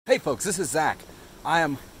Hey folks, this is Zach. I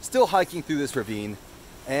am still hiking through this ravine,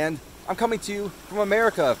 and I'm coming to you from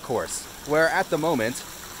America, of course, where at the moment,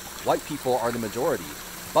 white people are the majority.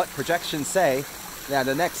 But projections say that in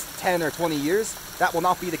the next 10 or 20 years, that will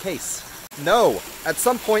not be the case. No, at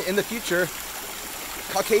some point in the future,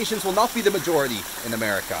 Caucasians will not be the majority in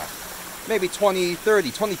America. Maybe 2030,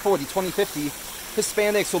 2040, 2050,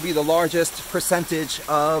 Hispanics will be the largest percentage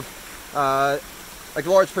of like a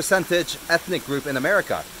large percentage ethnic group in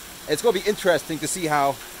America. It's going to be interesting to see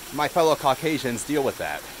how my fellow Caucasians deal with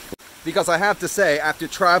that. Because I have to say, after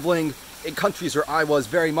traveling in countries where I was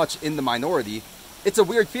very much in the minority, it's a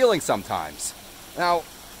weird feeling sometimes. Now,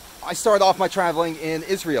 I started off my traveling in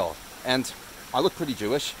Israel, and I look pretty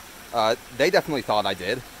Jewish. They definitely thought I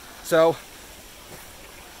did. So,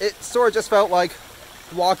 it sort of just felt like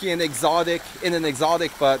walking in an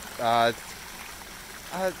exotic but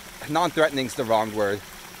non-threatening is the wrong word.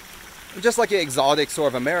 Just like an exotic sort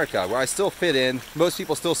of America, where I still fit in. Most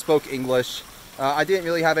people still spoke English. I didn't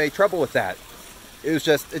really have any trouble with that. It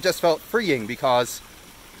just felt freeing because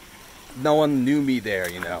no one knew me there,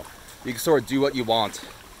 you know. You can sort of do what you want,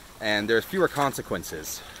 and there's fewer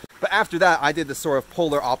consequences. But after that, I did the sort of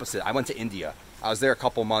polar opposite. I went to India. I was there a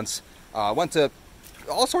couple months. Went to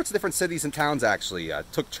all sorts of different cities and towns, actually.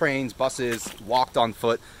 Took trains, buses, walked on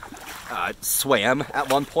foot. Swam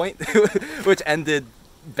at one point, which ended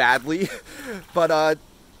badly, but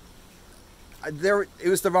it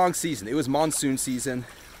was the wrong season. It was monsoon season.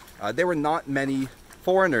 There were not many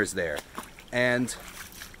foreigners there, and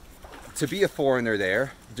to be a foreigner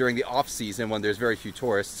there during the off season when there's very few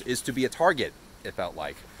tourists is to be a target, it felt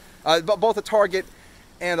like. But both a target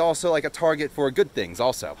and also like a target for good things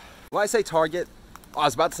also. When I say target, I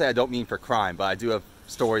was about to say I don't mean for crime, but I do have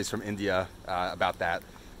stories from India about that.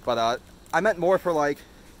 But I meant more for like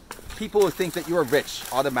people who think that you are rich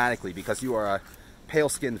automatically because you are a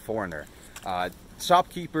pale-skinned foreigner.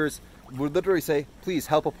 Shopkeepers would literally say, please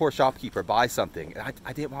help a poor shopkeeper buy something. And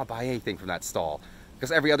I didn't want to buy anything from that stall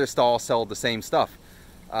because every other stall sold the same stuff.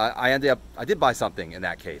 I did buy something in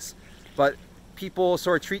that case. But people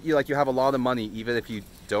sort of treat you like you have a lot of money even if you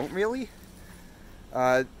don't really.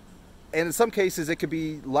 And in some cases it could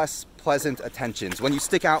be less pleasant attentions when you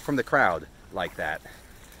stick out from the crowd like that.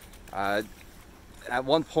 At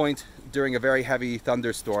one point during a very heavy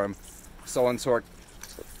thunderstorm, someone sort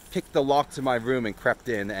of picked the lock to my room and crept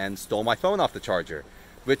in and stole my phone off the charger,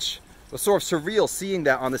 which was sort of surreal seeing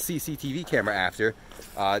that on the CCTV camera after,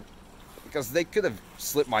 because they could have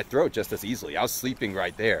slit my throat just as easily. I was sleeping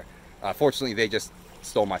right there. Fortunately, they just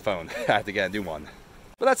stole my phone. I had to get a new one.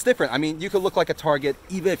 But that's different. I mean, you could look like a target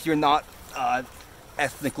even if you're not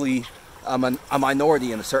ethnically a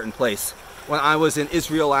minority in a certain place. When I was in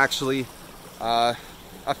Israel, actually, a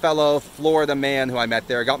fellow Florida man who I met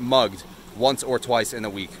there got mugged once or twice in a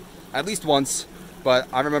week. At least once,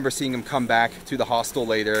 but I remember seeing him come back to the hostel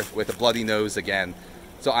later with a bloody nose again.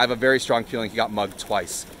 So I have a very strong feeling he got mugged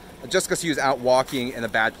twice. Just because he was out walking in a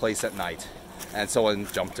bad place at night and someone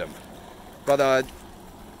jumped him. But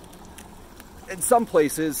in some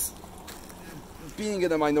places, being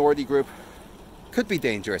in a minority group could be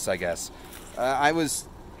dangerous, I guess. I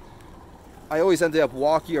always ended up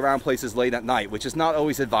walking around places late at night, which is not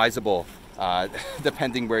always advisable,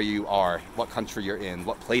 depending where you are, what country you're in,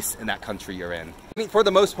 what place in that country you're in. I mean, for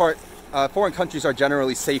the most part, foreign countries are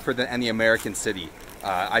generally safer than any American city.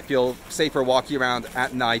 I feel safer walking around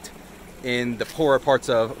at night in the poorer parts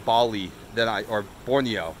of Bali or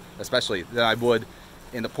Borneo, especially, than I would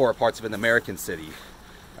in the poorer parts of an American city,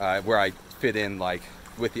 where I fit in like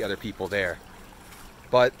with the other people there.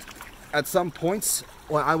 But at some points,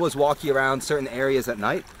 when I was walking around certain areas at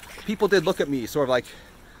night, people did look at me sort of like,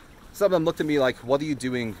 some of them looked at me like, what are you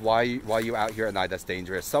doing? Why are you out here at night? That's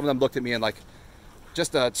dangerous. Some of them looked at me in like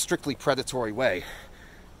just a strictly predatory way.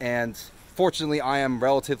 And fortunately, I am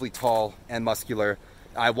relatively tall and muscular.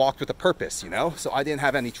 I walked with a purpose, you know, so I didn't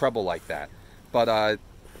have any trouble like that. But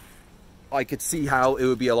I could see how it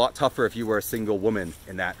would be a lot tougher if you were a single woman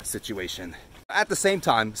in that situation. At the same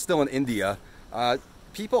time, still in India,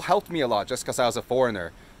 people helped me a lot just because I was a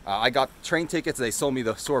foreigner. I got train tickets. They sold me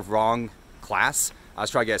the sort of wrong class. I was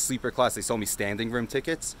trying to get a sleeper class. They sold me standing room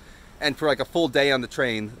tickets. And for like a full day on the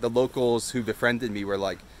train, the locals who befriended me were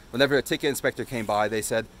like, whenever a ticket inspector came by, they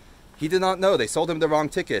said, he did not know. They sold him the wrong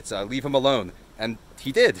tickets. Leave him alone. And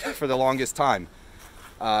he did for the longest time.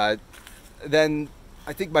 Then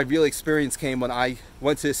I think my real experience came when I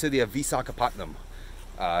went to the city of Visakhapatnam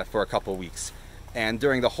for a couple weeks. And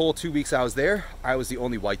during the whole 2 weeks I was there, I was the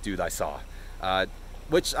only white dude I saw,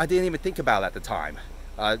 which I didn't even think about at the time.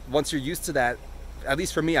 Once you're used to that, at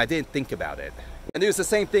least for me, I didn't think about it. And it was the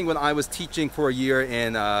same thing when I was teaching for a year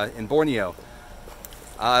in Borneo.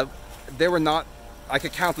 There were not, I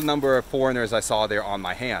could count the number of foreigners I saw there on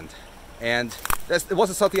my hand. And it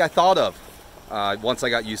wasn't something I thought of once I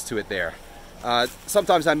got used to it there.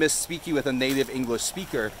 Sometimes I miss speaking with a native English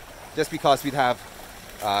speaker just because we'd have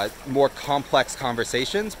more complex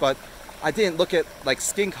conversations, but I didn't look at like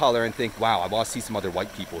skin color and think, wow, I want to see some other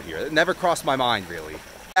white people here. It never crossed my mind, really.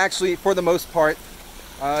 Actually, for the most part,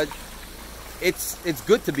 it's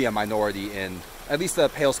good to be a minority in, at least a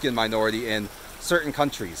pale-skinned minority in certain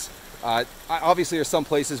countries. Obviously, there's some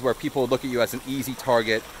places where people look at you as an easy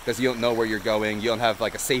target because you don't know where you're going. You don't have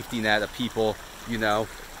like a safety net of people, you know.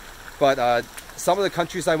 But some of the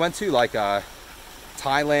countries I went to, like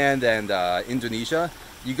Thailand and Indonesia,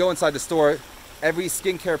 you go inside the store, every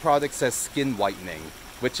skincare product says skin whitening,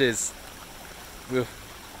 which is,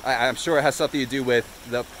 I'm sure it has something to do with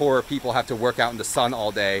the poorer people have to work out in the sun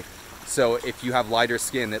all day. So if you have lighter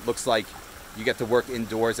skin, it looks like you get to work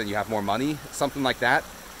indoors and you have more money, something like that.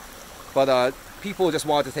 But people just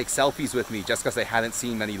wanted to take selfies with me just because they hadn't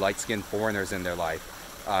seen many light-skinned foreigners in their life.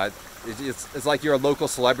 It's like you're a local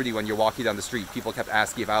celebrity when you're walking down the street. People kept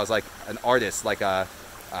asking if I was like an artist, like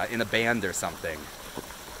in a band or something.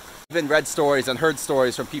 Even read stories and heard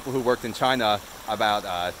stories from people who worked in China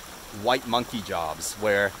about white monkey jobs,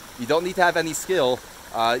 where you don't need to have any skill.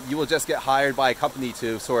 You will just get hired by a company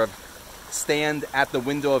to sort of stand at the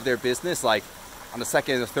window of their business, like on the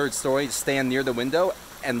second or third story, stand near the window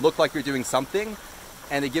and look like you're doing something,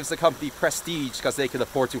 and it gives the company prestige because they can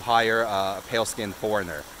afford to hire a pale-skinned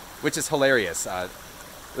foreigner, which is hilarious.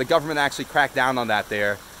 The government actually cracked down on that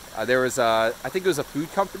there. There was, I think it was a food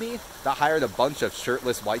company that hired a bunch of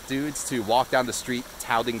shirtless white dudes to walk down the street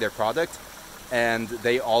touting their product, and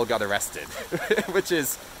they all got arrested, which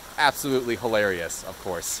is absolutely hilarious, of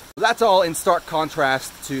course. That's all in stark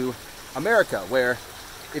contrast to America, where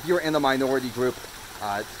if you're in a minority group,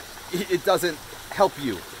 it doesn't help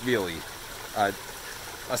you, really,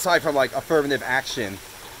 aside from like affirmative action,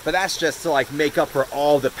 but that's just to like make up for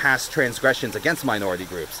all the past transgressions against minority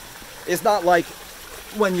groups. It's not like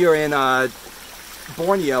when you're in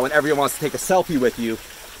Borneo and everyone wants to take a selfie with you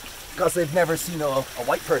because they've never seen a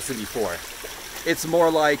white person before. It's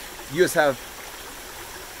more like you just have,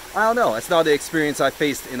 I don't know, it's not the experience I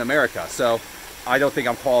faced in America, so I don't think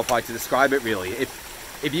I'm qualified to describe it, really.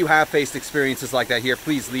 If you have faced experiences like that here,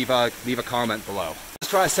 please leave a comment below. What I'm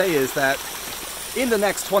trying to say is that in the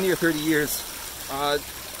next 20 or 30 years,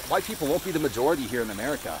 white people won't be the majority here in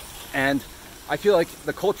America. And I feel like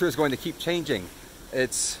the culture is going to keep changing.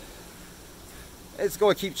 It's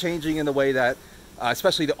going to keep changing in the way that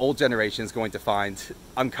especially the old generation is going to find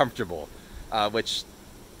uncomfortable, which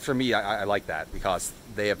for me, I like that because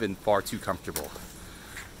they have been far too comfortable.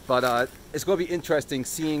 But it's going to be interesting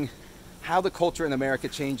seeing how the culture in America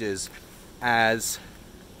changes as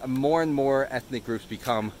more and more ethnic groups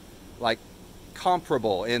become like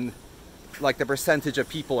comparable in like the percentage of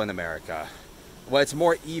people in America. Well, it's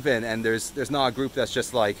more even, and there's not a group that's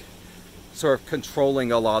just like sort of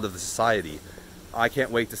controlling a lot of the society. I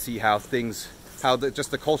can't wait to see how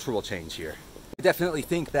just the culture will change here. I definitely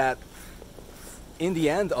think that in the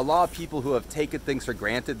end, a lot of people who have taken things for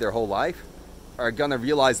granted their whole life are gonna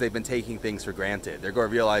realize they've been taking things for granted. They're gonna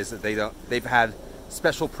realize that they've had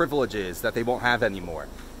special privileges that they won't have anymore.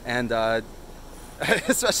 And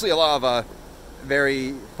especially a lot of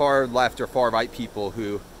very far left or far right people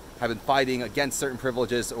who have been fighting against certain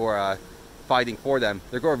privileges or fighting for them,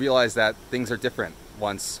 they're going to realize that things are different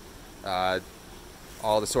once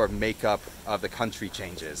all the sort of makeup of the country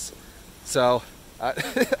changes. So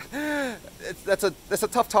that's a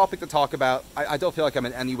tough topic to talk about. I don't feel like I'm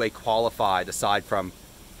in any way qualified, aside from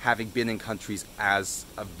having been in countries as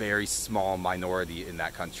a very small minority in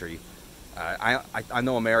that country. I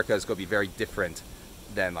know America is going to be very different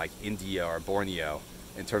than like India or Borneo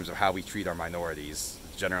in terms of how we treat our minorities,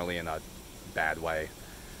 generally in a bad way.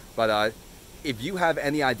 But if you have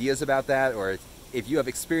any ideas about that, or if you have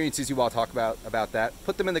experiences you want to talk about that,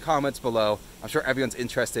 put them in the comments below. I'm sure everyone's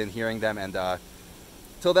interested in hearing them. And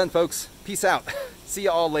till then, folks, peace out. See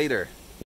you all later.